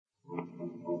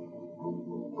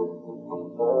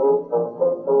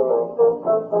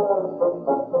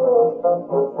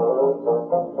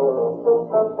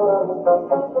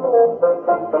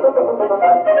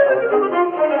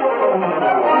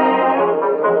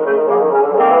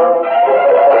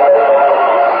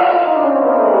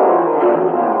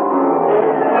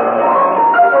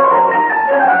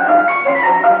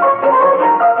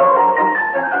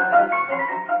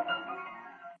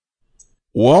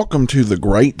Welcome to the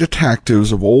Great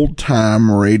Detectives of Old Time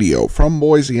Radio. From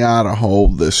Boise, Idaho,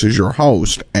 this is your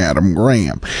host, Adam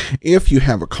Graham. If you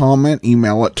have a comment,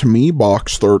 email it to me,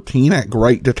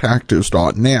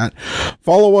 box13@greatdetectives.net.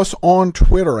 Follow us on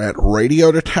Twitter at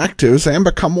Radio Detectives and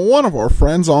become one of our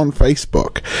friends on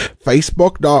Facebook,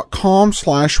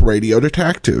 facebook.com/Radio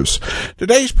Detectives.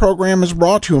 Today's program is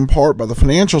brought to you in part by the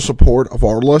financial support of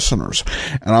our listeners.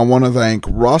 And I want to thank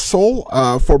Russell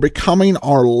for becoming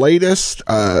our latest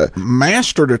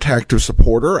master detective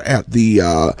supporter at the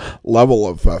level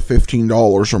of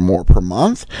 $15 or more per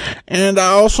month. And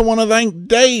I also want to thank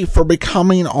Dave for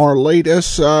becoming our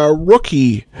latest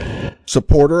rookie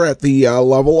supporter at the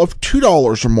level of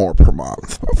 $2 or more per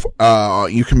month.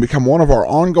 You can become one of our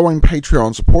ongoing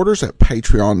Patreon supporters at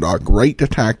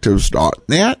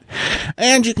patreon.greatdetectives.net,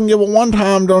 and you can give a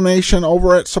one-time donation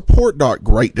over at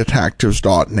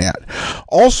support.greatdetectives.net.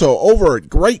 Also, over at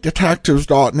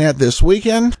greatdetectives.net this weekend,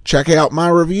 check out my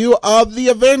review of The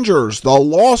Avengers, The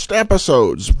Lost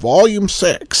Episodes, Volume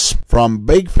 6, from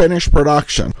Big Finish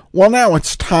Production. Well, now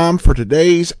it's time for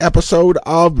today's episode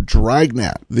of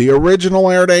Dragnet. The original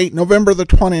air date, November the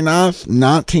 29th,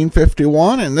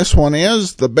 1951, and this one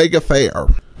is The Big Affair.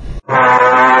 The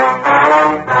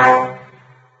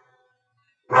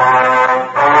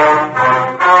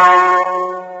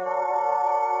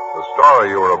story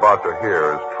you are about to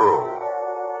hear is true.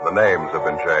 The names have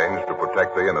been changed to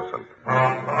protect the innocent.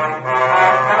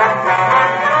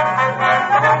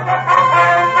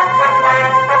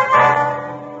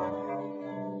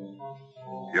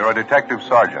 You're a detective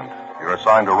sergeant. You're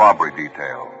assigned to robbery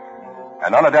detail.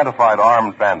 An unidentified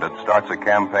armed bandit starts a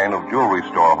campaign of jewelry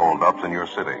store holdups in your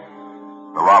city.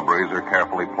 The robberies are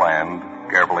carefully planned,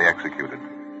 carefully executed.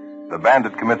 The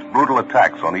bandit commits brutal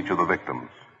attacks on each of the victims.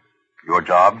 Your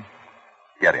job?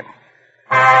 Get him.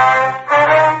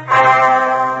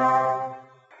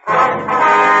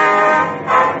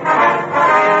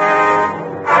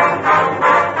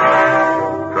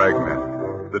 Dragnet,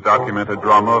 the documented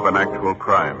drama of an actual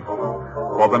crime.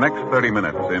 For the next 30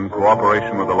 minutes, in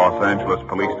cooperation with the Los Angeles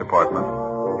Police Department,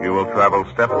 you will travel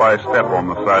step by step on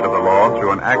the side of the law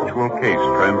through an actual case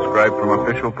transcribed from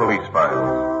official police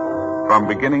files. From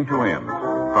beginning to end,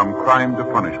 from crime to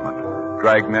punishment,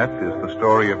 Dragnet is the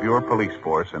story of your police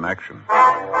force in action.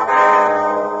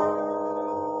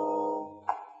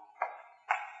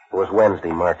 It was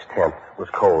Wednesday, March 10th. It was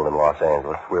cold in Los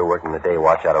Angeles. We were working the day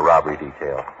watch out of robbery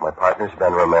detail. My partner's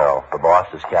Ben Romero. The boss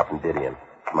is Captain Didion.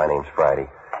 My name's Friday.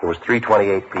 It was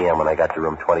 3:28 p.m. when I got to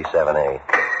room 27A.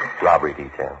 Robbery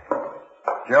detail.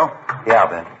 Joe? Yeah,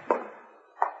 Ben.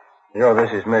 Joe,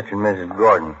 this is Mitch and Mrs.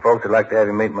 Gordon. Folks would like to have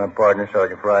you meet my partner,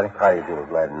 Sergeant Friday. How do you do?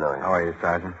 Glad to know you. How are you,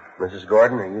 Sergeant? Mrs.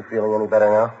 Gordon, are you feeling any better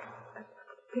now?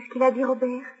 Qu'est-ce qu'il a dit,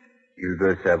 Robert? Il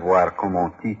veut savoir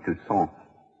comment tu te sens.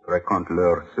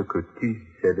 Raconte-leur ce que tu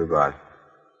sais de base.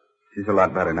 She's a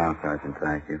lot better now, Sergeant,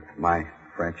 thank you. My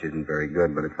French isn't very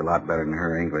good, but it's a lot better than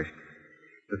her English.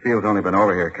 The field's only been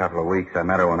over here a couple of weeks. I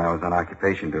met her when I was on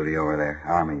occupation duty over there.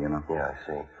 Army, you know. Yeah, I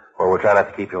see. Well, we'll try not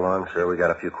to keep you long, sir. We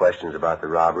got a few questions about the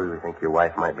robbery. We think your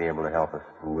wife might be able to help us.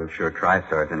 Well, we'll sure try,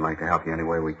 Sergeant. Like to help you any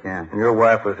way we can. Your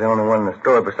wife was the only one in the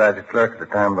store besides the clerk at the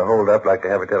time of the hold-up. Like to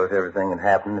have her tell us everything that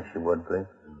happened, if she would, please.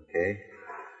 Okay.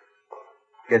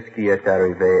 Qu'est-ce qui est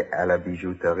arrivé à la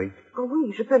bijouterie? Oh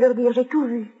oui, je peux leur dire, j'ai tout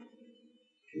vu.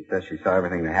 She says she saw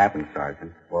everything that happened,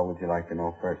 Sergeant. What would you like to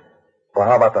know first? Well,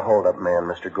 how about the hold-up man,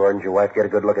 Mr. Gordon? Did your wife get a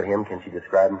good look at him? Can she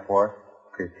describe him for us?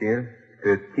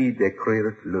 Peut-il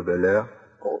décrire le voleur?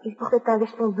 Oh, il portait un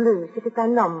veston bleu. C'était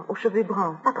un homme aux cheveux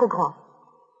bruns, pas trop grands.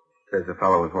 Says the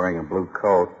fellow was wearing a blue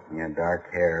coat. He had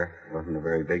dark hair. Wasn't a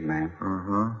very big man.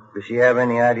 Mm-hmm. Does she have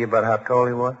any idea about how tall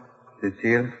he was?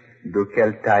 Cécile, de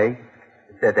quelle taille?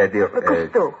 C'est-à-dire...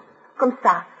 Costaud. Comme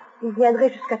ça. Il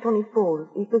viendrait jusqu'à ton épaule.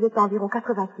 Il pesait environ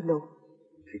 80 kilos.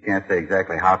 She can't say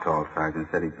exactly how tall, Sergeant.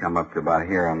 Said he'd come up to about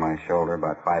here on my shoulder,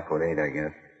 about 5'8", I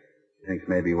guess. She thinks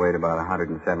maybe he weighed about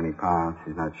 170 pounds.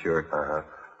 She's not sure. Uh-huh.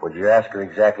 Would you ask her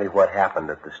exactly what happened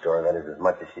at the store? That is as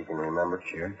much as she can remember.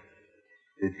 Sure.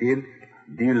 Cécile,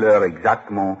 dis-leur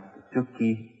exactement ce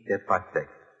qui s'est passé.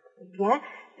 Bien.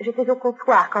 J'étais au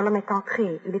comptoir quand l'homme est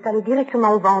entré. Il est allé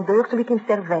directement au vendeur, celui qui me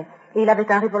servait. Et il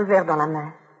avait un revolver dans la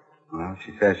main. Well,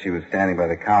 she says she was standing by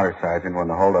the counter, Sergeant, when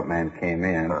the hold-up man came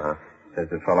in. Uh-huh. Says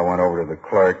the fellow went over to the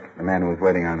clerk. The man who was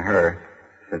waiting on her.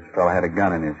 Says the fellow had a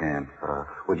gun in his hand.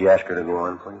 Would you ask her to go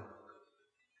on, please?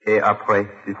 Et après,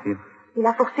 Cécile? Il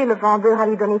a forcé le vendeur à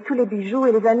lui donner tous les bijoux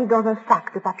et les a mis dans un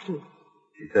sac de papier.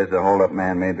 She says the hold-up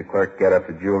man made the clerk get up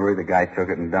the jewelry. The guy took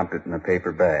it and dumped it in a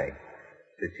paper bag.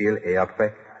 Cécile, et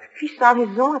après? Puis, sans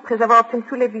raison, après avoir obtenu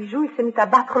tous les bijoux, il s'est mis à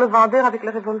battre le vendeur avec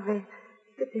le revolver.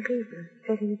 C'était terrible,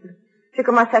 terrible. J'ai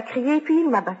commencé à crier, puis il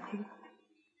m'a battu.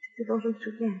 C'est ce dont je me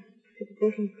souviens. C'était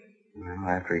terrible. Well,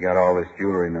 after he got all this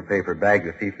jewelry in the paper bag,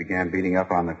 the thief began beating up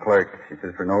on the clerk. She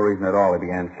says for no reason at all, he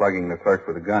began slugging the clerk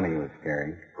with a gun he was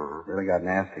carrying. Really got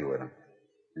nasty with him.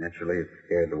 Naturally, it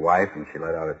scared the wife, and she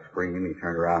let out a scream. He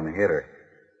turned around and hit her.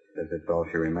 Says that's all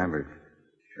she remembers.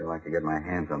 Sure like to get my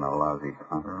hands on that lousy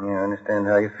punk. Yeah, I understand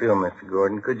how you feel, Mr.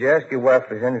 Gordon. Could you ask your wife if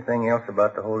there's anything else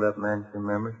about the hold-up man she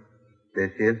remembers?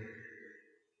 Cécile,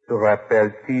 te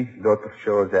rappelles-tu d'autres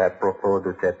choses à propos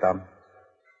de cet homme?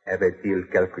 Avait-il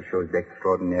quelque chose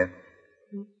d'extraordinaire?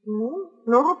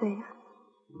 No, Robert.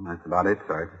 That's about it,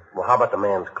 Sergeant. Well, how about the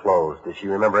man's clothes? Does she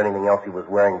remember anything else he was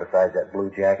wearing besides that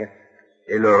blue jacket?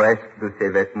 Et le reste de ses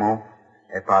vêtements,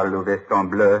 et par le veston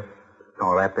bleu,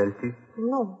 t'en rappelles-tu?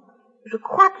 Non. Je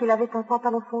crois qu'il avait un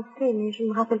pantalon foncé, mais je ne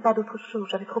me rappelle pas d'autre chose.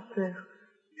 J'avais trop peur.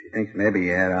 She thinks maybe he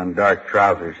had on dark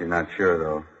trousers. She's not sure,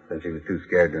 though, since she was too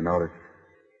scared to notice.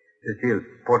 Cécile,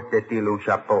 portait-il un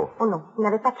chapeau? Oh non, il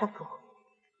n'avait pas de chapeau.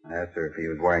 I asked her if he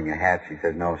was wearing a hat. She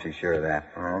said no, she's sure of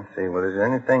that. I see. Well, is there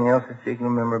anything else that she can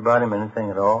remember about him? Anything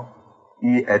at all?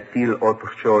 Y a-t-il autre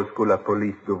chose que la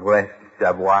police devrait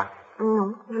savoir?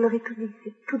 Non, je leur ai tout dit.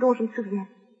 C'est tout dont je me souviens.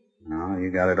 No, you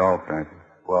got it all, Sergeant.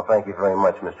 Well, thank you very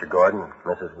much, Mr. Gordon,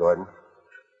 Mrs. Gordon.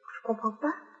 Je comprends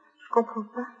pas. Je comprends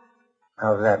pas.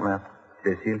 How's that, ma'am?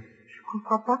 Cécile? Je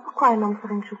comprends pas pourquoi un homme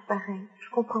ferait une chose pareille.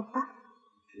 Je comprends pas.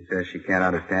 She says she can't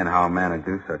understand how a man would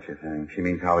do such a thing. She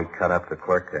means how he cut up the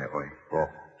clerk that way. Yeah.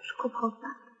 Je comprends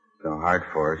pas. So hard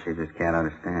for her, she just can't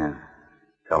understand.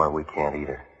 Tell her we can't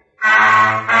either.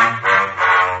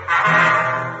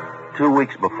 2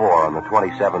 weeks before, on the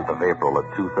 27th of April at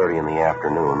 2:30 in the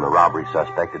afternoon, the robbery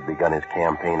suspect had begun his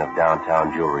campaign of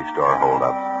downtown jewelry store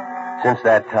holdups. Since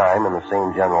that time, in the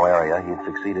same general area, he had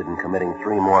succeeded in committing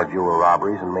 3 more jewel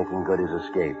robberies and making good his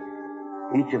escape.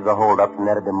 Each of the holdups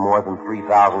netted him more than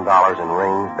 $3,000 in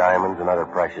rings, diamonds, and other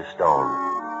precious stones.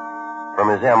 From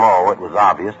his M.O., it was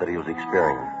obvious that he was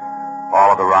experienced.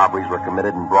 All of the robberies were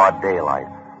committed in broad daylight.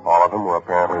 All of them were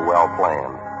apparently well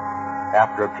planned.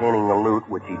 After obtaining the loot,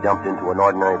 which he dumped into an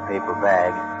ordinary paper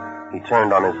bag, he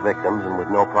turned on his victims and with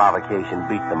no provocation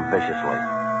beat them viciously.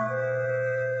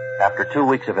 After 2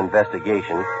 weeks of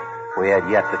investigation, we had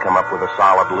yet to come up with a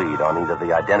solid lead on either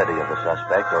the identity of the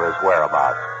suspect or his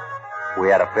whereabouts. We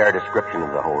had a fair description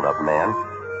of the hold-up man.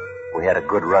 We had a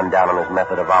good rundown on his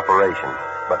method of operation,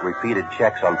 but repeated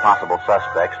checks on possible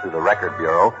suspects through the Record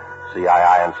Bureau,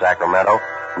 CII in Sacramento,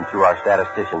 and through our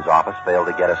statistician's office failed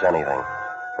to get us anything.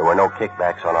 There were no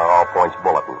kickbacks on our all-points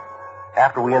bulletin.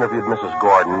 After we interviewed Mrs.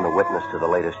 Gordon, the witness to the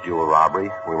latest jewel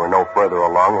robbery, we were no further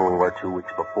along than we were 2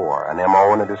 weeks before, an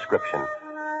M.O. and a description.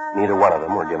 Neither one of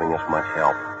them were giving us much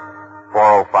help.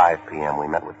 4:05 p.m., we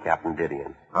met with Captain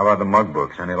Didion. How about the mug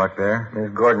books? Any luck there? Miss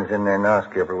Gordon's in there now,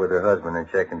 Skipper, with her husband. They're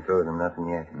checking through them. Nothing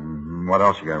yet. Mm-hmm. What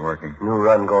else you got working? New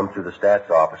run going through the stats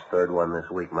office. Third one this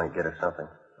week might get us something.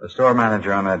 The store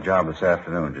manager on that job this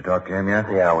afternoon. Did you talk to him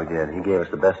yet? Yeah, we did. He gave us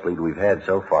the best lead we've had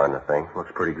so far in the thing.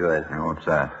 Looks pretty good. Yeah, what's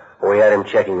that? Well, we had him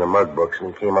checking the mug books,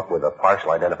 and he came up with a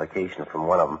partial identification from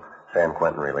one of them, San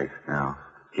Quentin Relief. No.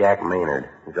 Jack Maynard.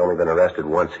 He's only been arrested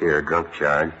once here, drunk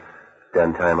charge.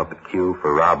 Done time up at Q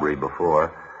for robbery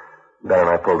before. Ben and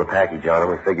I pulled a package on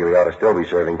him. We figure he ought to still be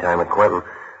serving time at Quentin.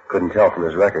 Couldn't tell from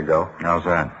his record, though. How's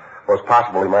that? Well, it's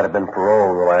possible he might have been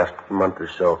paroled in the last month or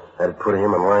so. That'd put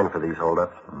him in line for these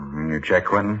holdups. Mm-hmm. You check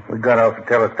Quentin? We got off the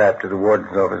teletype to the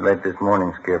warden's office late this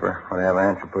morning, Skipper. We'll have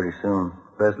an answer pretty soon.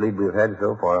 Best lead we've had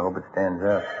so far. I hope it stands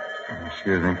up.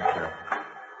 Excuse me.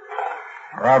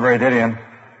 Robbery, Didion.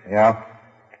 Yeah?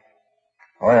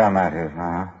 Oh, yeah, Matthews,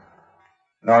 uh-huh.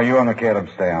 No, you and the kid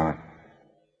stay on it.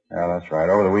 Yeah, that's right.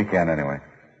 Over the weekend, anyway.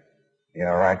 Yeah,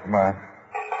 right. Goodbye.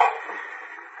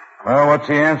 Well, what's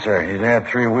the answer? He's had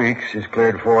 3 weeks. He's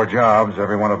cleared 4 jobs,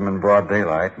 every one of them in broad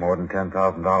daylight. More than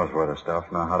 $10,000 worth of stuff.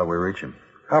 Now, how do we reach him?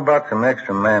 How about some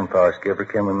extra manpower, Skipper?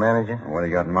 Can we manage it? What do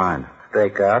you got in mind?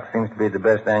 Stakeout seems to be the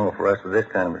best angle for us with this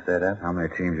kind of a setup. How many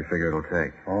teams you figure it'll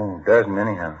take? Oh, a dozen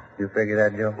anyhow. You figure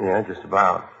that, Joe? Yeah, just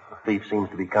about. The thief seems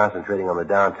to be concentrating on the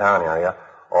downtown area.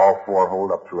 All 4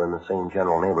 holdups were in the same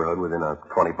general neighborhood within a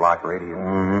 20-block radius.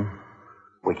 Mm-hmm.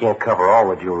 We can't cover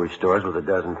all the jewelry stores with a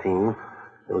dozen teams.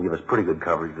 It'll give us pretty good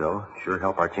coverage, though. Sure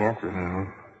help our chances.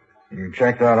 Mm-hmm. You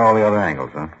checked out all the other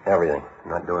angles, huh? Everything.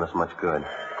 Not doing us much good.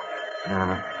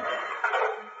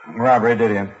 Robbery,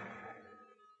 Didion.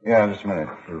 Yeah, just a minute.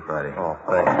 You, Friday. Oh,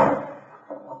 thanks.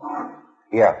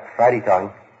 Yeah, Friday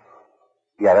talking.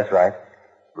 Yeah, that's right.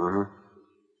 Mm-hmm.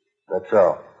 That's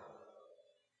so.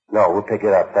 No, we'll pick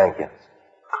it up. Thank you.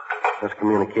 This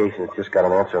communications just got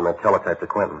an answer on that teletype to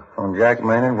Quentin. On Jack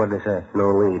Maynard? What'd they say?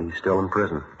 No lead. He's still in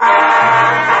prison.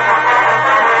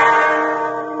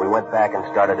 back and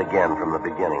started again from the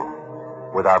beginning.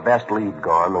 With our best lead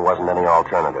gone, there wasn't any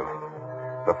alternative.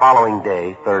 The following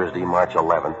day, Thursday, March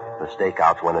 11th, the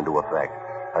stakeouts went into effect.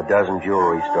 A dozen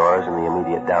jewelry stores in the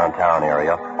immediate downtown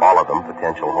area, all of them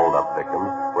potential holdup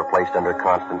victims, were placed under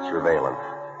constant surveillance.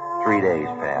 3 days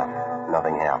passed.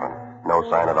 Nothing happened. No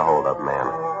sign of the holdup man.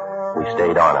 We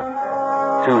stayed on it.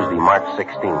 Tuesday, March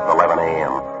 16th, 11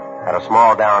 a.m. At a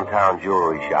small downtown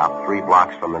jewelry shop, 3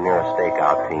 blocks from the nearest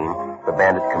stakeout team, the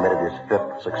bandit committed his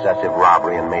 5th successive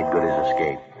robbery and made good his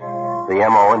escape. The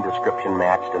M.O. and description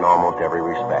matched in almost every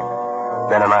respect.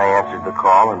 Ben and I answered the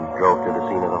call and drove to the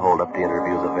scene of the holdup to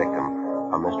interview the victim,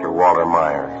 a Mr. Walter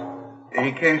Myers.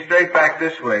 He came straight back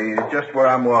this way, just where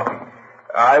I'm walking.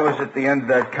 I was at the end of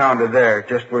that counter there,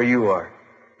 just where you are.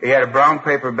 He had a brown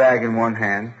paper bag in one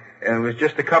hand, and it was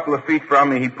just a couple of feet from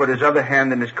me. He put his other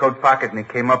hand in his coat pocket, and he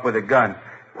came up with a gun,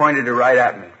 pointed it right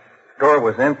at me. The store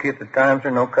was empty at the time, sir?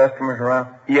 No customers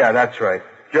around? Yeah, that's right.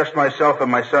 Just myself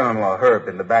and my son-in-law, Herb,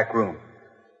 in the back room.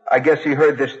 I guess he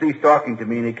heard this thief talking to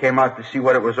me, and he came out to see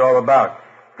what it was all about.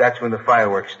 That's when the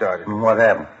fireworks started. And what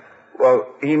happened? Well,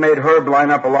 he made Herb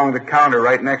line up along the counter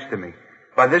right next to me.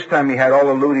 By this time, he had all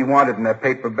the loot he wanted in that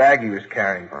paper bag he was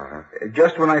carrying.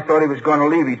 Just when I thought he was going to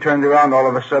leave, he turned around. All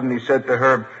of a sudden, he said to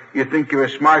Herb, "You think you're a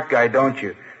smart guy, don't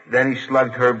you?" Then he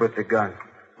slugged Herb with the gun.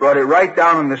 Brought it right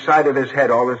down on the side of his head,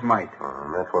 all his might.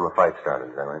 And that's when the fight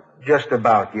started, is that right? Just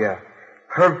about, yeah.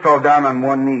 Herb fell down on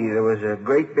one knee. There was a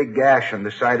great big gash on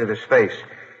the side of his face.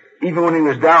 Even when he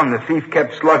was down, the thief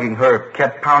kept slugging Herb,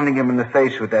 kept pounding him in the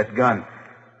face with that gun.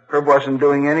 Herb wasn't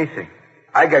doing anything.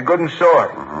 I got good and sore.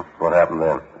 What happened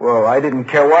then? Well, I didn't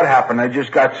care what happened. I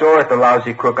just got sore at the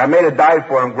lousy crook. I made a dive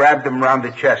for him, grabbed him around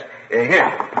the chest.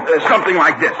 Something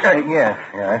like this.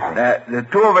 Yeah. The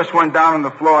two of us went down on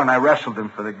the floor, and I wrestled him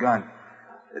for the gun.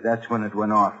 That's when it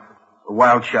went off. A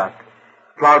wild shot.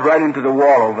 Plowed right into the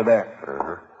wall over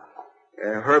there.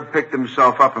 Herb picked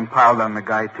himself up and piled on the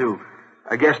guy, too.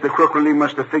 I guess the crook really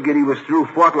must have figured he was through,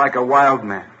 fought like a wild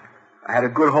man. I had a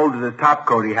good hold of the top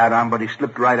coat he had on, but he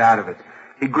slipped right out of it.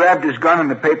 He grabbed his gun and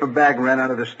the paper bag and ran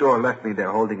out of the store, left me there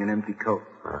holding an empty coat.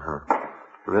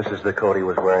 This is the coat he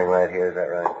was wearing right here, is that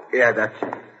right? Yeah, that's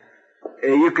it.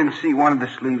 You can see one of the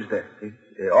sleeves there.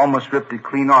 He almost ripped it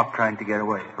clean off trying to get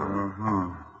away.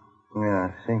 Yeah,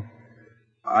 I see.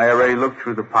 I already looked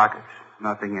through the pockets.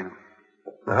 Nothing in them.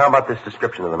 Now, how about this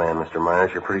description of the man, Mr.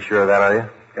 Myers? You're pretty sure of that, are you?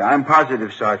 Yeah, I'm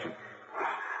positive, Sergeant.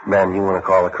 Ben, you want to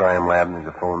call the crime lab? There's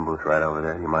a phone booth right over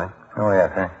there. You mind? Oh, yeah,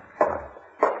 thanks.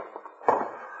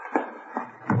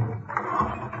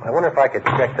 I wonder if I could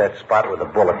check that spot where the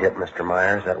bullet hit Mr.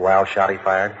 Myers, that wild shot he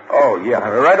fired. Oh, yeah.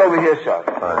 Right over here,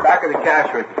 Sergeant. Fine. Back of the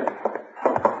cash register.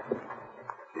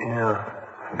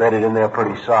 Yeah. Bedded in there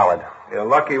pretty solid. You're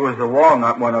lucky it was the wall,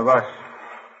 not one of us.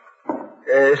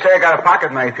 Say, I got a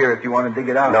pocket knife here if you want to dig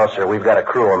it out. No, sir. We've got a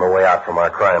crew on the way out from our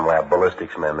crime lab.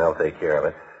 Ballistics men. They'll take care of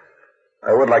it.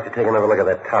 I would like to take another look at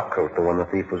that top coat, the one the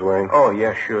thief was wearing. Oh,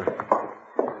 yeah, sure.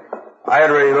 I had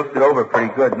already looked it over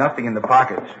pretty good. Nothing in the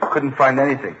pockets. Couldn't find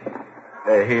anything.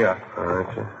 Here. All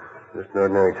right, sir. Just an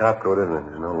ordinary top coat, isn't it?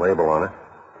 There's no label on it.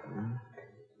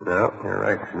 No, you're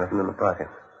right. There's nothing in the pocket.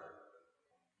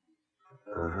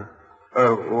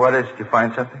 What is? Did you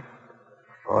find something?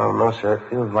 Oh, I don't know, sir. It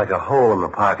feels like a hole in the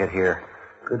pocket here.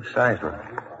 Good size one.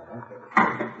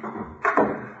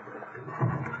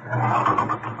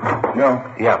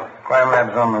 No. Yeah. Crime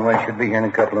lab's on the way. Should be here in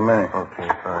a couple of minutes. Okay,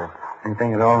 fine.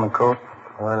 Anything at all in the coat?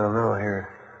 Well, I don't know here.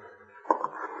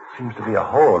 Seems to be a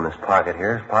hole in this pocket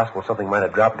here. It's possible something might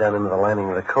have dropped down into the lining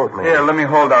of the coat, maybe. Here, let me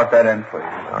hold out that end for you.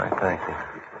 All right, thank you.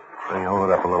 Let me hold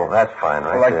it up a little. That's fine,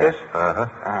 right Like there. this?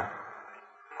 Uh-huh.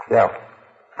 Yeah.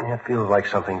 Yeah, it feels like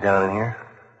something down in here.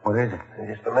 What is it? In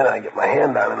just a minute, I get my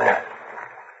hand down in there.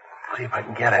 See if I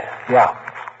can get it. Yeah.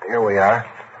 Here we are.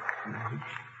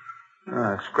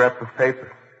 A scrap of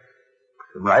paper.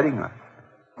 Some writing on it.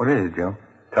 What is it, Joe?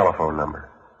 Telephone number.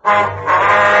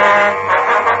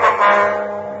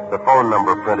 The phone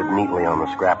number printed neatly on the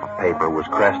scrap of paper was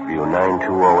Crestview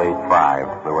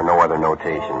 92085. There were no other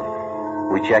notations.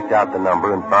 We checked out the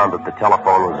number and found that the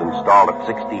telephone was installed at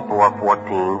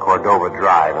 6414 Cordova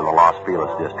Drive in the Los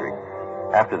Feliz district.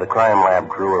 After the crime lab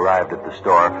crew arrived at the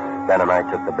store, Ben and I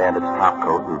took the bandit's top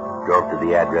coat and drove to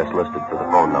the address listed for the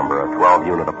phone number, a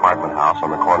 12-unit apartment house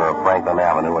on the corner of Franklin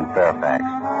Avenue and Fairfax.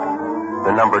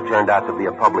 The number turned out to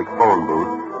be a public phone booth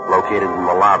located in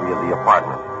the lobby of the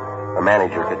apartment. The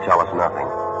manager could tell us nothing.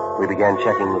 We began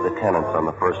checking with the tenants on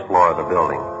the first floor of the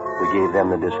building. We gave them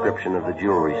the description of the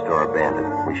jewelry store bandit.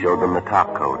 We showed them the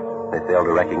top coat. They failed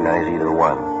to recognize either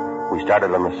one. We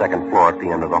started on the second floor at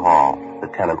the end of the hall. The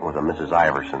tenant was a Mrs.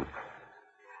 Iverson.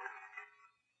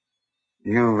 Do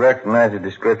you recognize the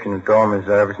description at all, Miss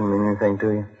Iverson? Mean anything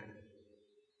to you?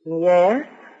 Yes.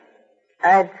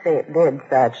 I'd say it did,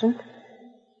 Sergeant.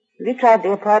 Have you tried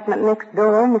the apartment next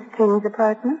door, Miss King's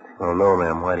apartment? Oh, no,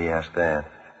 ma'am. Why do you ask that?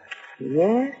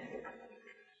 Yes.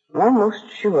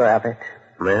 Almost sure of it.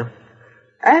 Ma'am?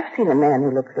 I've seen a man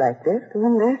who looks like this go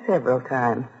in there several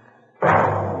times.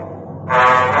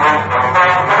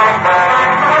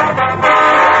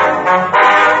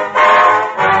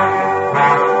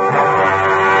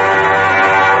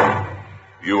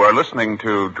 You are listening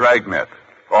to Dragnet,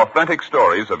 authentic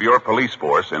stories of your police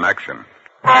force in action.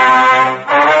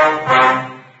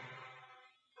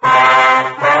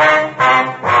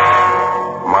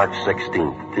 March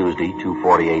 16th, Tuesday,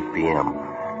 2:48 p.m.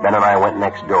 Ben and I went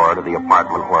next door to the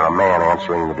apartment where a man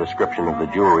answering the description of the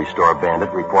jewelry store bandit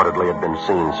reportedly had been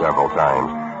seen several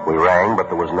times. We rang, but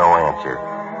there was no answer.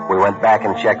 We went back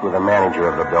and checked with the manager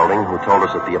of the building, who told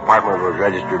us that the apartment was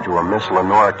registered to a Miss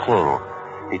Lenore King.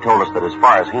 He told us that as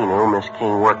far as he knew, Miss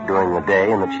King worked during the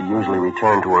day and that she usually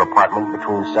returned to her apartment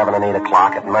between 7 and 8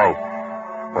 o'clock at night.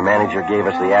 The manager gave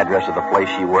us the address of the place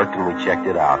she worked, and we checked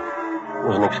it out. It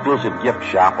was an exclusive gift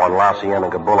shop on La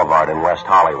Cienega Boulevard in West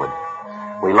Hollywood.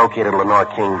 We located Lenore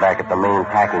King back at the main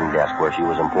packing desk where she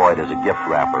was employed as a gift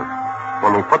wrapper.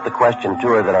 When we put the question to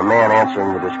her that a man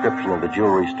answering the description of the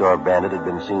jewelry store bandit had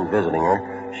been seen visiting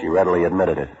her, she readily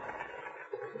admitted it.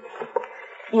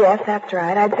 Yes, that's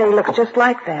right. I'd say he looks just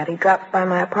like that. He drops by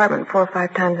my apartment 4 or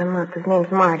 5 times a month. His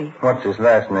name's Marty. What's his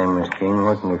last name, Miss King?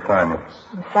 Where can we find him?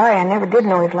 I'm sorry, I never did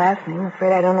know his last name. I'm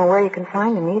afraid I don't know where you can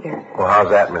find him either. Well, how's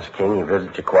that, Miss King? He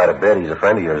visits you quite a bit. He's a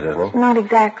friend of yours, isn't he? Not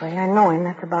exactly. I know him.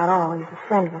 That's about all. He's a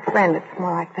friend of a friend. It's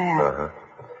more like that. Uh-huh.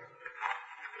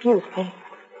 Excuse me.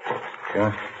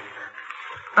 Sure.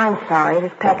 I'm sorry.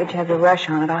 This package has a rush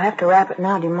on it. I'll have to wrap it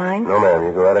now. Do you mind? No, ma'am.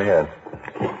 You go right ahead.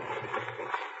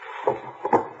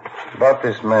 About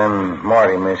this man,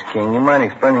 Marty, Miss King, you mind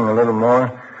explaining a little more?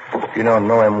 If you don't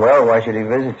know him well, why should he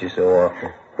visit you so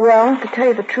often? Well, to tell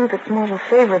you the truth, it's more of a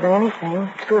favor than anything.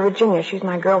 It's for Virginia. She's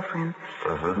my girlfriend.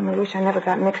 Uh-huh. And I wish I never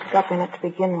got mixed up in it to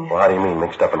begin with. Well, how do you mean,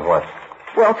 mixed up in what?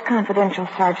 Well, it's confidential,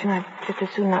 Sergeant. I'd just as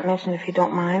soon not mention it if you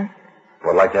don't mind.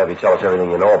 Well, I'd like to have you tell us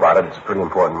everything you know about it. It's a pretty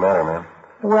important matter, ma'am.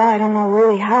 Well, I don't know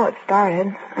really how it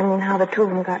started. I mean, how the two of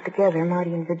them got together,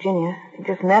 Marty and Virginia. They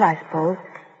just met, I suppose.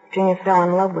 Virginia fell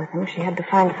in love with him. She had to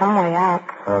find some way out.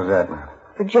 How's that, ma'am?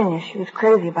 Virginia, she was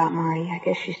crazy about Marty. I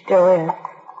guess she still is.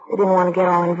 They didn't want to get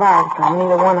all involved, though,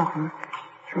 neither one of them.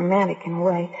 It's romantic in a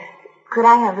way. Could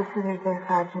I have the scissors there,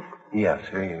 Sergeant? Yes,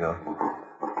 here you go.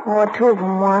 Well, what two of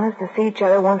them want is to see each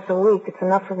other once a week. It's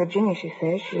enough for Virginia, she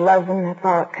says. She loves him, that's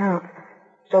all that counts.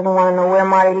 She doesn't want to know where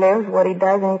Marty lives, what he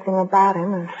does, anything about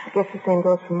him, and I guess the same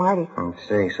goes for Marty. Let's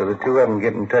see. So the two of them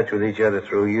get in touch with each other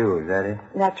through you, is that it?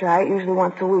 That's right, usually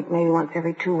once a week, maybe once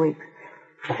every 2 weeks.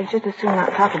 I'd just as soon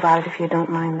not talk about it if you don't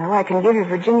mind, though. I can give you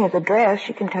Virginia's address.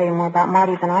 She can tell you more about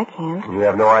Marty than I can. You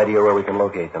have no idea where we can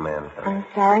locate the man. I'm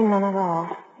sorry, none at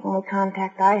all. The only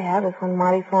contact I have is when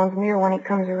Marty phones me or when he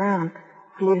comes around.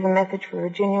 He leaves a message for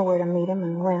Virginia where to meet him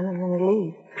and when, and then he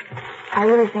leaves. I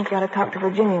really think you ought to talk to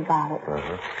Virginia about it.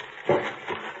 Uh-huh.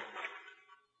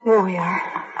 Here we are.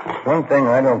 One thing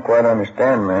I don't quite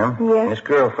understand, ma'am. Yes? This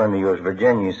girlfriend of yours,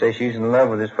 Virginia, you say she's in love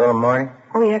with this fellow Marty?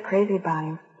 Oh, yeah, crazy about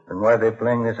him. Then why are they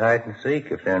playing this hide and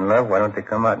seek? If they're in love, why don't they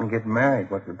come out and get married?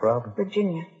 What's the problem?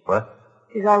 Virginia. What?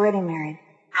 She's already married.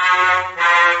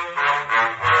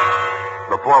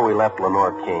 Before we left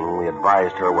Lenore King, we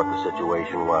advised her what the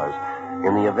situation was.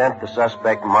 In the event the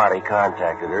suspect, Marty,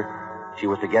 contacted her, she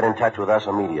was to get in touch with us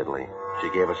immediately. She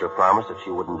gave us her promise that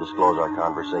she wouldn't disclose our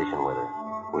conversation with her.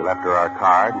 We left her our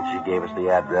card, and she gave us the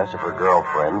address of her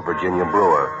girlfriend, Virginia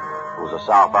Brewer. It was a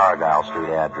South Argyle Street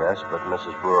address, but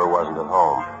Mrs. Brewer wasn't at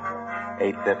home.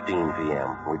 8:15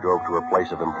 p.m. We drove to her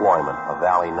place of employment, a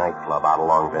Valley nightclub out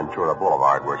along Ventura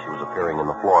Boulevard, where she was appearing in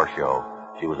the floor show.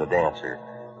 She was a dancer.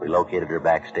 We located her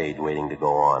backstage, waiting to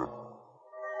go on.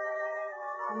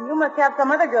 You must have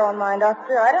some other girl in mind,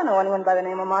 officer. I don't know anyone by the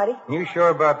name of Marty. You sure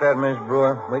about that, Miss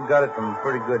Brewer? We got it from a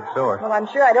pretty good source. Well, I'm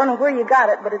sure I don't know where you got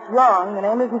it, but it's wrong. The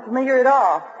name isn't familiar at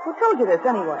all. Who told you this,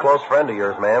 anyway? Close friend of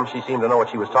yours, ma'am. She seemed to know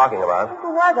what she was talking about.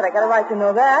 Who was it? I got a right to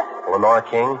know that. Lenore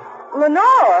King.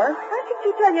 Lenore? Why should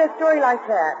she tell you a story like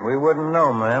that? We wouldn't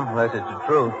know, ma'am, unless it's the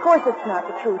truth. Of course it's not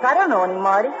the truth. I don't know any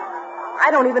Marty. I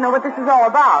don't even know what this is all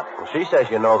about. Well, she says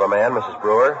you know the man, Mrs.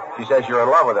 Brewer. She says you're in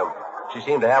love with him. She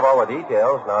seemed to have all the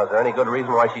details. Now, is there any good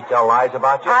reason why she'd tell lies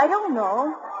about you? I don't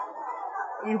know.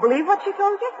 You believe what she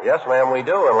told you? Yes, ma'am, we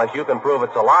do, unless you can prove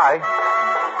it's a lie.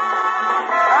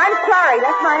 I'm sorry.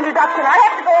 That's my introduction. I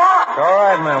have to go on. All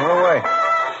right, ma'am. We'll wait.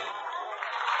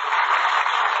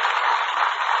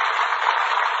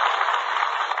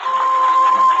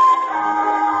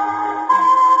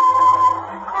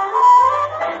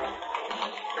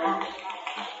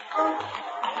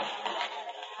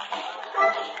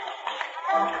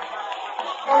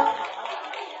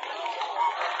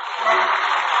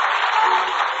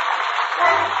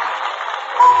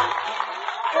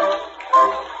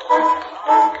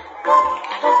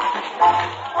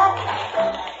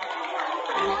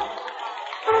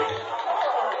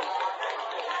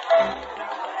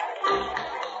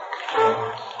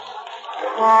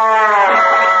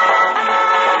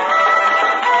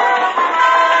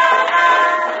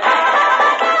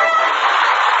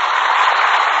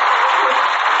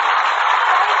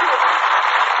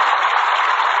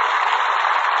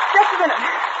 Just a minute.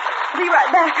 I'll be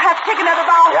right back. I have to take another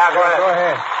ball. Yeah, go ahead. Go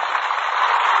ahead.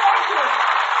 Thank you.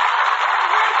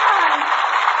 Very kind.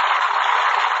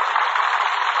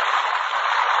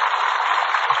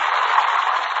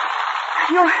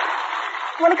 You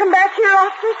want to come back here,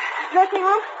 officers? Dressing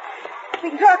room? We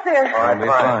can talk there. All right, Be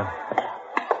fine.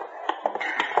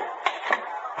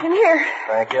 In here.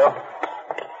 Thank you.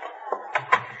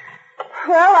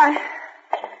 Well, I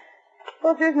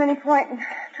suppose there isn't any point in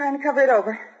trying to cover it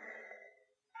over.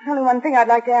 Only one thing I'd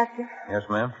like to ask you. Yes,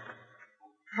 ma'am?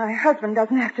 My husband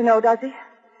doesn't have to know, does he? I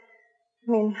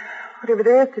mean, whatever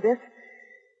there is to this.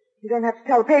 You don't have to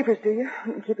tell the papers, do you?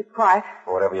 You can keep it quiet.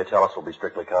 Whatever you tell us will be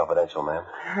strictly confidential, ma'am.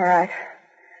 All right.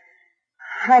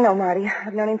 I know Marty.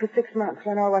 I've known him for 6 months.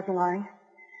 Lenore wasn't lying.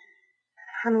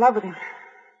 I'm in love with him.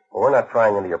 Well, we're not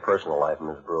prying into your personal life,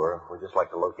 Miss Brewer. We'd just like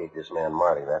to locate this man,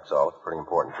 Marty, that's all. It's pretty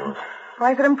important to us.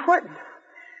 Why is it important?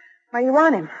 Why do you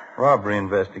want him? Robbery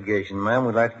investigation, ma'am.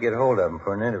 We'd like to get hold of him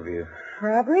for an interview.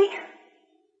 Robbery?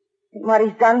 Think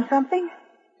Marty's done something?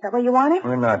 Is that why you want him?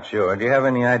 We're not sure. Do you have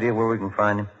any idea where we can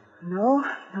find him? No,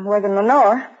 no more than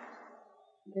Lenore. I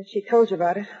guess she told you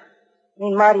about it. I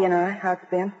mean, Marty and I, how it's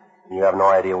been. You have no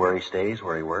idea where he stays,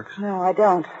 where he works? No, I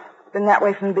don't. It's been that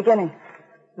way from the beginning.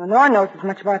 Lenore knows as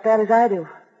much about that as I do.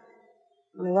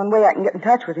 Only one way I can get in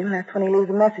touch with him, that's when he leaves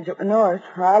a message at Lenore's,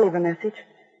 or I leave a message.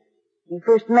 When we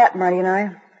first met, Marty and I,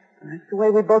 that's the way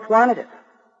we both wanted it.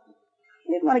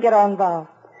 He didn't want to get all involved.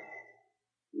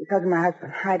 Because of my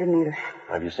husband. I didn't either.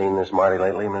 Have you seen this Marty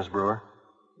lately, Miss Brewer?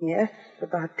 Yes,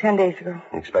 about 10 days ago.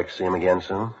 You expect to see him again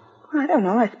soon? I don't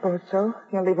know, I suppose so.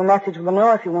 He'll leave a message with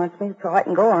Lenore if he wants me. That's all I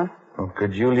can go on. Well,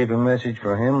 could you leave a message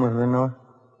for him with Lenore?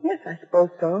 Yes, I suppose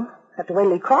so. Have to wait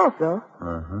till he calls, though.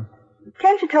 Uh-huh.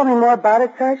 Can't you tell me more about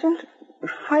it, Sergeant?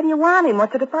 Why do you want him?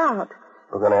 What's it about?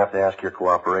 We're going to have to ask your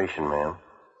cooperation, ma'am.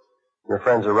 Your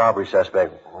friend's a robbery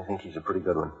suspect. I think he's a pretty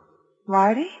good one.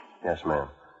 Marty? Yes, ma'am.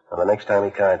 Now, the next time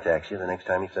he contacts you, the next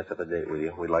time he sets up a date with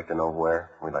you, we'd like to know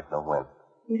where, we'd like to know when.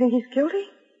 You think he's guilty?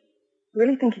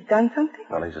 Really think he's done something?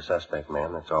 Well, he's a suspect,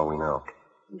 ma'am. That's all we know.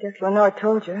 I guess Lenore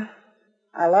told you.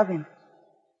 I love him.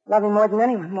 Love him more than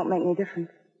anyone. Won't make any difference.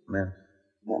 Ma'am?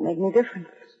 Won't make any difference.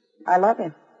 I love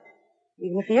him.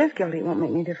 Even if he is guilty, it won't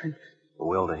make any difference. The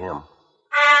will to him.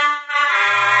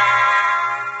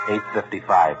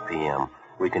 8:55 p.m.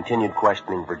 We continued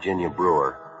questioning Virginia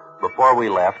Brewer. Before we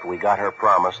left, we got her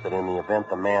promise that in the event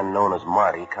the man known as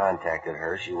Marty contacted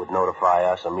her, she would notify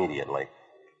us immediately.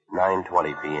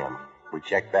 9:20 p.m. We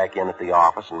checked back in at the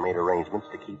office and made arrangements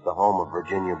to keep the home of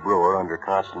Virginia Brewer under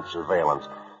constant surveillance,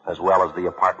 as well as the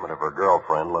apartment of her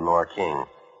girlfriend, Lenore King.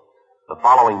 The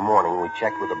following morning, we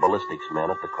checked with the ballistics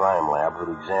men at the crime lab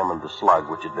who'd examined the slug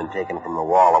which had been taken from the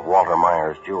wall of Walter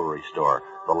Meyer's jewelry store,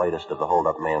 the latest of the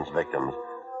hold-up man's victims.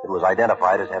 It was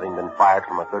identified as having been fired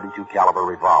from a .32 caliber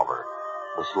revolver.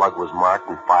 The slug was marked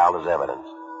and filed as evidence.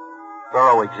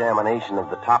 Thorough examination of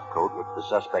the topcoat which the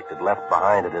suspect had left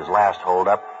behind at his last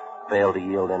hold-up failed to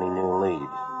yield any new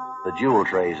leads. The jewel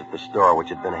trays at the store which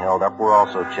had been held up were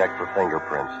also checked for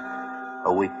fingerprints.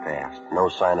 A week passed. No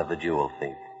sign of the jewel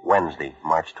thief. Wednesday,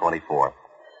 March 24th.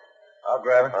 I'll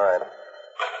grab it. All right.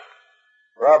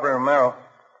 Robert Romero.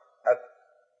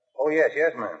 Oh, yes,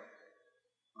 ma'am.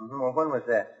 Well, when was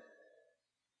that?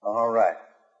 Oh, all right.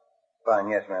 Fine,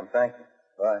 yes, ma'am. Thank you.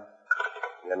 Bye.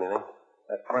 You got anything?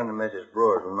 That friend of Mrs.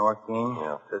 Brewer's, Lenore King,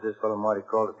 Yeah. said this fellow Marty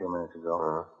called a few minutes ago.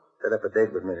 Uh-huh. Set up a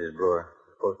date with Mrs. Brewer.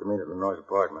 Supposed to meet at Lenore's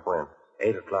apartment. When?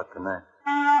 8 o'clock tonight.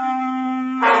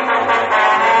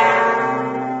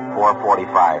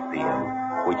 4:45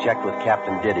 p.m. We checked with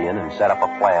Captain Didion and set up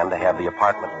a plan to have the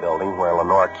apartment building where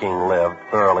Lenore King lived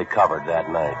thoroughly covered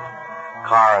that night.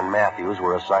 Carr and Matthews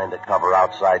were assigned to cover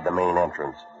outside the main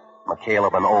entrance.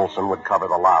 McCaleb and Olson would cover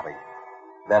the lobby.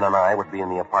 Ben and I would be in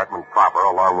the apartment proper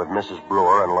along with Mrs.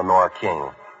 Brewer and Lenore King.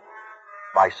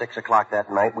 By 6 o'clock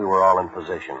that night, we were all in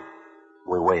position.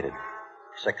 We waited.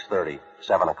 6:30,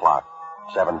 7 o'clock,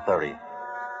 7:30.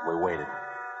 We waited.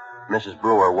 Mrs.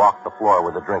 Brewer walked the floor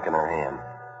with a drink in her hand.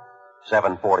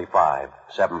 7:45,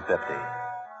 7:50.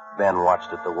 Ben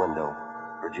watched at the window.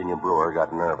 Virginia Brewer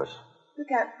got nervous. You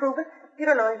can't prove it. You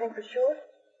don't know anything for sure.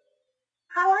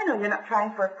 How I know you're not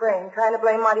trying for a frame, trying to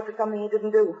blame Marty for something he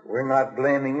didn't do? We're not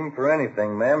blaming him for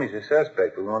anything, ma'am. He's a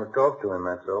suspect. We want to talk to him,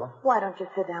 that's all. Why don't you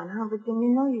sit down, huh, Virginia?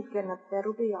 You know you're getting upset.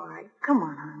 It'll be all right. Come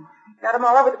on, honey. Got him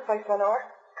all over the place, Lenore.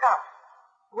 Cops.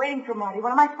 Waiting for Marty.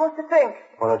 What am I supposed to think?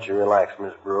 Why don't you relax,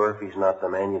 Miss Brewer? If he's not the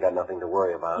man, you got nothing to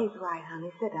worry about. He's right, honey.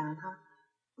 Sit down, huh?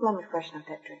 Let me freshen up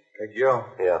that drink. Hey, Joe.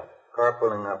 Yeah. Car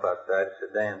pulling up outside.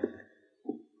 Sedan.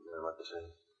 What to say?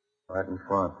 Right in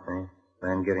front, see?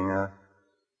 Man getting out.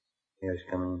 Yeah, he's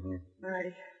coming in here.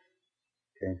 Marty.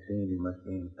 Can't see him. He must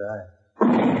be inside.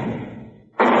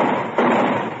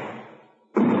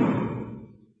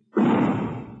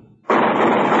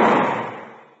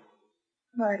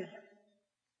 Marty.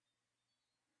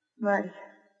 Marty.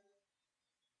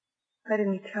 Why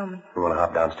didn't you tell me? You want to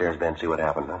hop downstairs, Ben, see what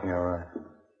happened, huh? Yeah, all right.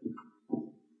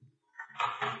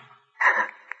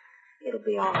 It'll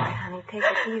be all right, honey. Take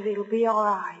it easy. It'll be all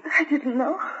right. I didn't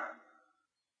know.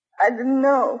 I didn't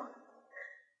know.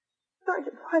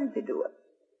 Sergeant, why did you do it?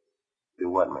 Do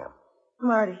what, ma'am?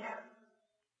 Marty.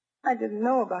 I didn't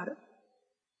know about it.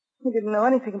 We didn't know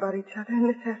anything about each other, and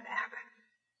this has to happen.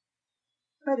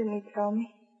 Why didn't he tell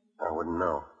me? I wouldn't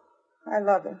know. I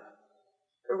love him.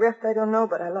 The rest I don't know,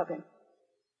 but I love him. If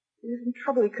he was in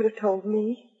trouble, he could have told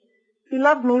me. If he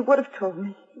loved me, he would have told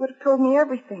me. He would have told me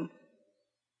everything.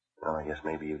 Well, I guess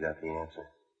maybe you got the answer.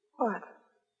 What?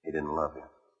 He didn't love you.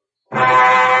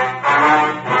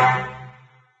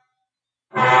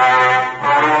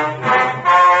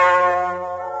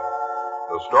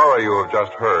 The story you have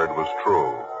just heard was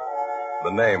true.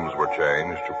 The names were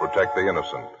changed to protect the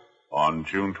innocent. On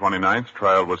June 29th,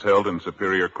 trial was held in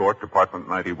Superior Court, Department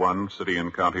 91, City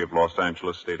and County of Los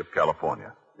Angeles, State of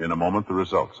California. In a moment, the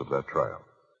results of that trial.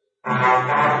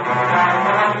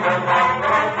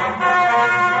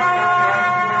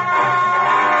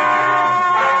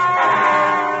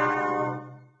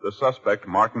 The suspect,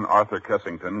 Martin Arthur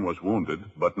Kessington, was wounded,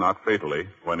 but not fatally,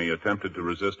 when he attempted to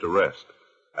resist arrest.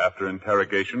 After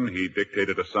interrogation, he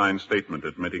dictated a signed statement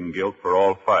admitting guilt for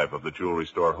all 5 of the jewelry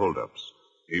store holdups.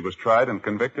 He was tried and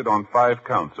convicted on 5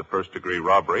 counts of first-degree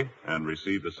robbery and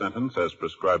received a sentence as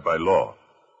prescribed by law.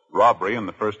 Robbery in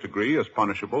the first degree is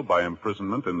punishable by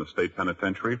imprisonment in the state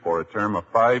penitentiary for a term of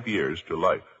 5 years to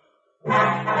life.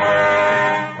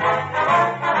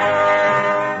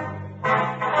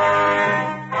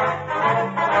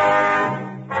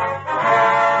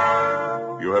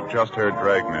 You have just heard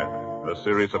Dragnet, a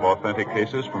series of authentic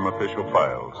cases from official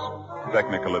files.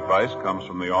 Technical advice comes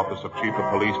from the Office of Chief of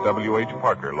Police W.H.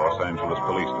 Parker, Los Angeles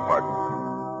Police Department.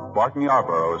 Barton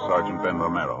Yarborough is Sergeant Ben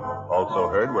Romero. Also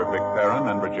heard were Vic Perrin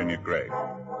and Virginia Gregg.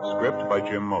 Script by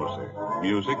Jim Moser.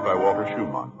 Music by Walter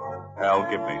Schumann. Hal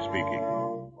Gibney speaking.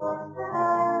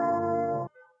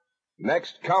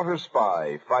 Next, Counter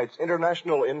Spy fights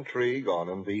international intrigue on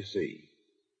NBC.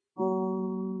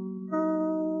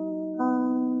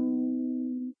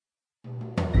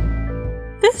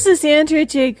 This is Andrea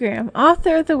J. Graham,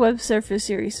 author of the Web Surfer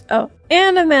series. Oh,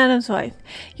 and a Madam's Wife.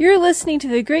 You're listening to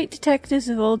the Great Detectives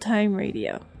of Old Time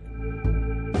Radio.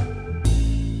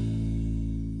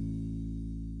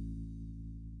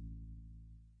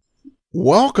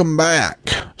 Welcome back.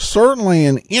 Certainly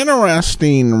an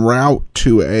interesting route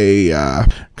to a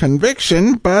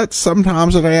conviction, but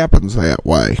sometimes it happens that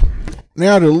way.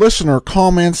 Now to listener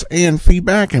comments and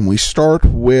feedback, and we start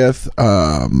with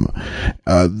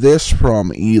this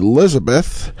from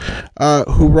Elizabeth,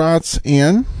 who writes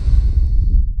in,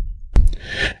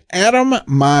 Adam,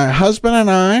 my husband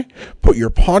and I put your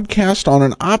podcast on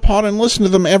an iPod and listen to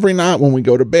them every night when we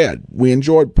go to bed. We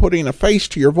enjoyed putting a face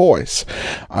to your voice.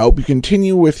 I hope you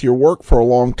continue with your work for a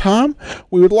long time.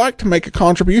 We would like to make a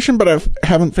contribution, but I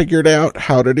haven't figured out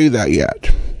how to do that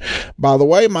yet. By the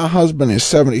way, my husband is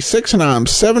 76 and I'm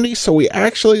 70, so we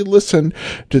actually listened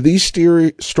to these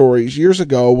stories years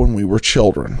ago when we were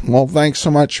children. Well, thanks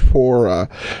so much for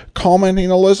commenting,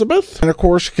 Elizabeth. And of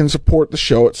course, you can support the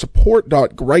show at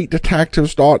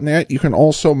support.greatdetectives.net. You can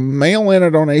also mail in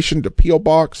a donation to P.O.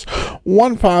 Box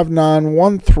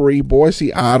 15913,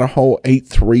 Boise, Idaho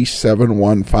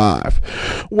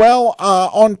 83715. Well,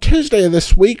 on Tuesday of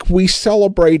this week, we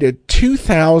celebrated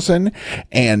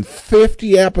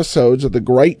 2,050 episodes of the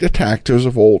Great Detectives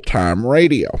of Old Time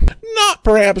Radio. Not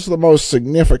perhaps the most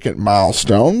significant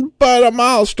milestone, but a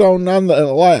milestone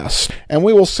nonetheless. And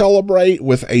we will celebrate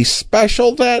with a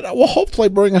special that will hopefully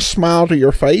bring a smile to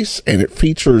your face, and it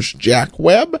features Jack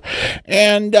Webb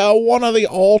and one of the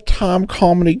all-time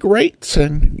comedy greats,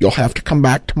 and you'll have to come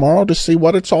back tomorrow to see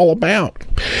what it's all about.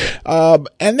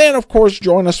 And then, of course,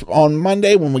 join us on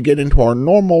Monday when we get into our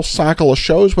normal cycle of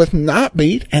shows with Night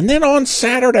Beat, and then on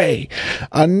Saturday,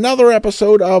 another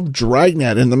episode of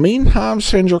Dragnet. In the meantime,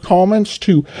 send your comments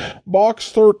to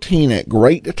box13 at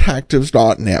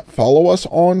greatdetectives.net. Follow us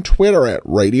on Twitter at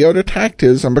Radio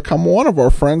Detectives and become one of our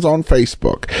friends on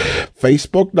Facebook.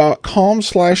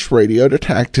 Facebook.com/Radio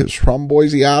Detectives. From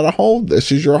Boise, Idaho,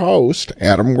 this is your host,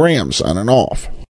 Adam Graham, signing off.